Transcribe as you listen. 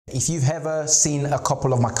If you've ever seen a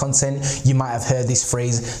couple of my content, you might have heard this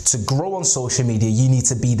phrase: to grow on social media, you need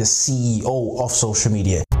to be the CEO of social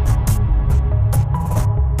media.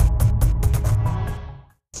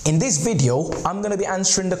 In this video, I'm going to be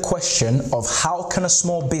answering the question of how can a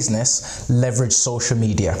small business leverage social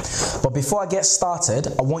media. But before I get started,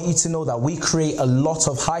 I want you to know that we create a lot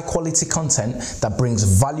of high quality content that brings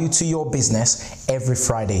value to your business every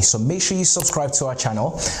Friday. So make sure you subscribe to our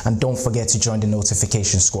channel and don't forget to join the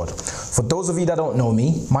notification squad. For those of you that don't know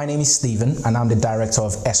me, my name is Stephen and I'm the director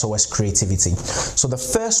of SOS Creativity. So the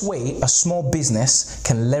first way a small business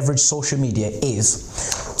can leverage social media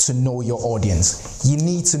is to know your audience. You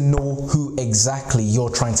need to know who exactly you're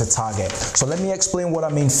trying to target. So let me explain what I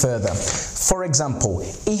mean further. For example,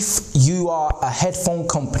 if you are a headphone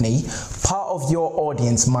company, part of your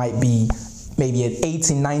audience might be maybe an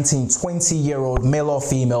 18, 19, 20-year-old male or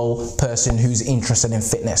female person who's interested in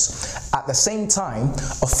fitness. At the same time,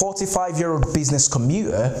 a 45-year-old business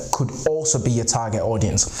commuter could also be your target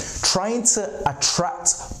audience. Trying to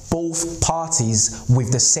attract both parties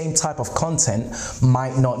with the same type of content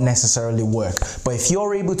might not necessarily work. But if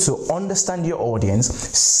you're able to understand your audience,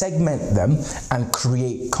 segment them, and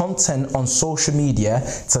create content on social media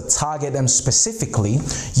to target them specifically,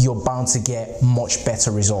 you're bound to get much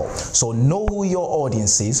better results. So know who your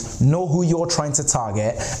audience is, know who you're trying to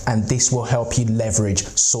target, and this will help you leverage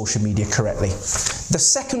social media correctly. The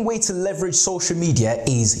second way to leverage social media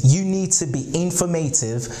is you need to be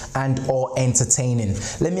informative and or entertaining.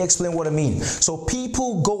 Let me explain what I mean. So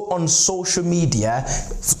people go on social media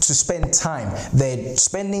to spend time. They're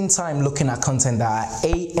spending time looking at content that are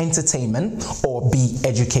A, entertainment, or B,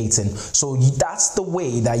 educating. So that's the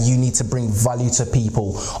way that you need to bring value to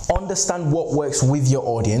people. Understand what works with your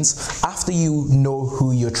audience. After you know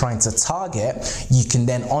who you're trying to target, you can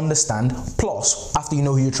then understand, plus after you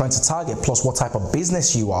know who you're trying to target, plus what type of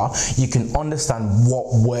business you are, you can understand what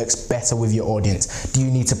works better with your audience. Do you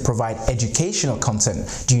need to provide educational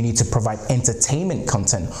content? Do you need to provide entertainment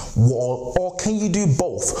content? Or can you do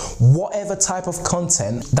both? Whatever type of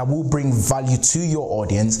content that will bring value to your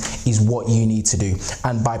audience is what you need to do.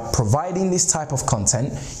 And by providing this type of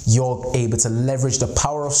content, you're able to leverage the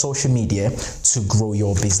power of social media to grow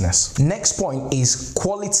your business. Next point is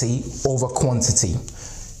quality over quantity.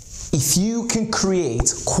 If you can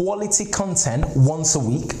create quality content once a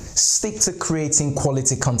week, stick to creating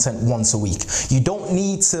quality content once a week. You don't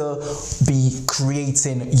need to be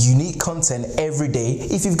creating unique content every day.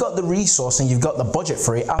 If you've got the resource and you've got the budget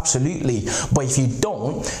for it, absolutely. But if you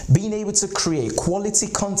don't, being able to create quality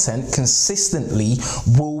content consistently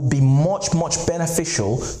will be much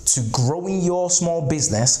beneficial to growing your small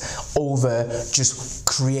business over just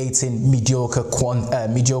creating mediocre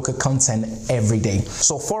content every day.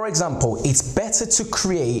 So for example, it's better to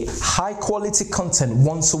create high quality content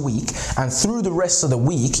once a week, and through the rest of the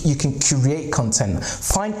week you can curate content.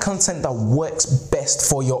 Find content that works best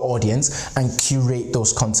for your audience and curate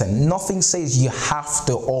those content. Nothing says you have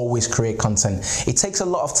to always create content. It takes a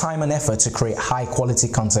lot of time and effort to create high quality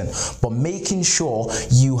content, but making sure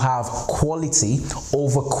you have quality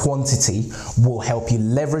over quantity will help you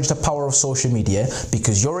leverage the power of social media,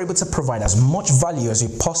 because you're able to provide as much value as you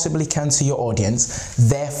possibly can to your audience.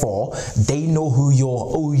 Therefore, they know who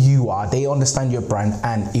you are, they understand your brand,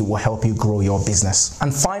 and it will help you grow your business.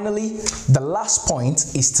 And finally, the last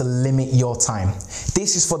point is to limit your time.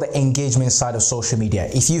 This is for the engagement side of social media.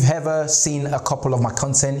 If you've ever seen a couple of my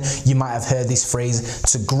content, you might have heard this phrase: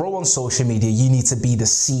 to grow on social media, you need to be the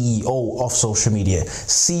CEO of social media.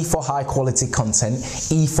 C for high quality content,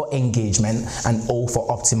 E for engagement, and O for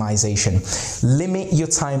optimization. Limit your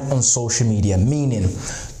time on social media, meaning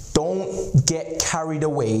don't get carried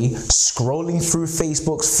away scrolling through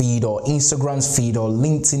Facebook's feed or Instagram's feed or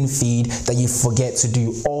LinkedIn feed that you forget to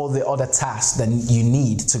do all the other tasks that you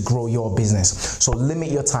need to grow your business. So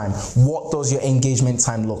limit your time. What does your engagement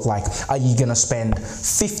time look like? Are you gonna spend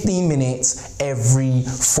 15 minutes every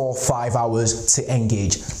 4 or 5 hours to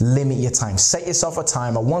engage? Limit your time. Set yourself a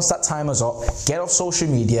timer. Once that timer's up, get off social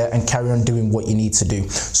media and carry on doing what you need to do.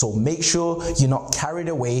 So make sure you're not carried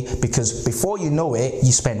away, because before you know it,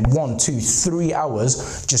 you spend 1, 2, 3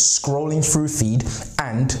 hours just scrolling through feed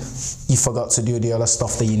and you forgot to do the other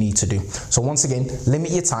stuff that you need to do. So once again, limit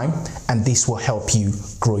your time, and this will help you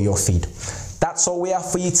grow your feed. That's all we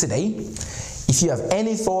have for you today. If you have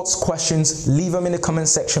any thoughts, questions, leave them in the comment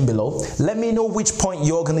section below. Let me know which point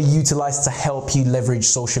you're going to utilize to help you leverage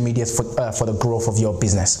social media for the growth of your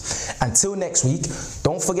business. Until next week,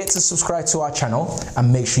 don't forget to subscribe to our channel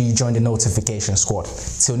and make sure you join the notification squad.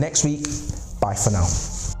 Till next week, bye for now.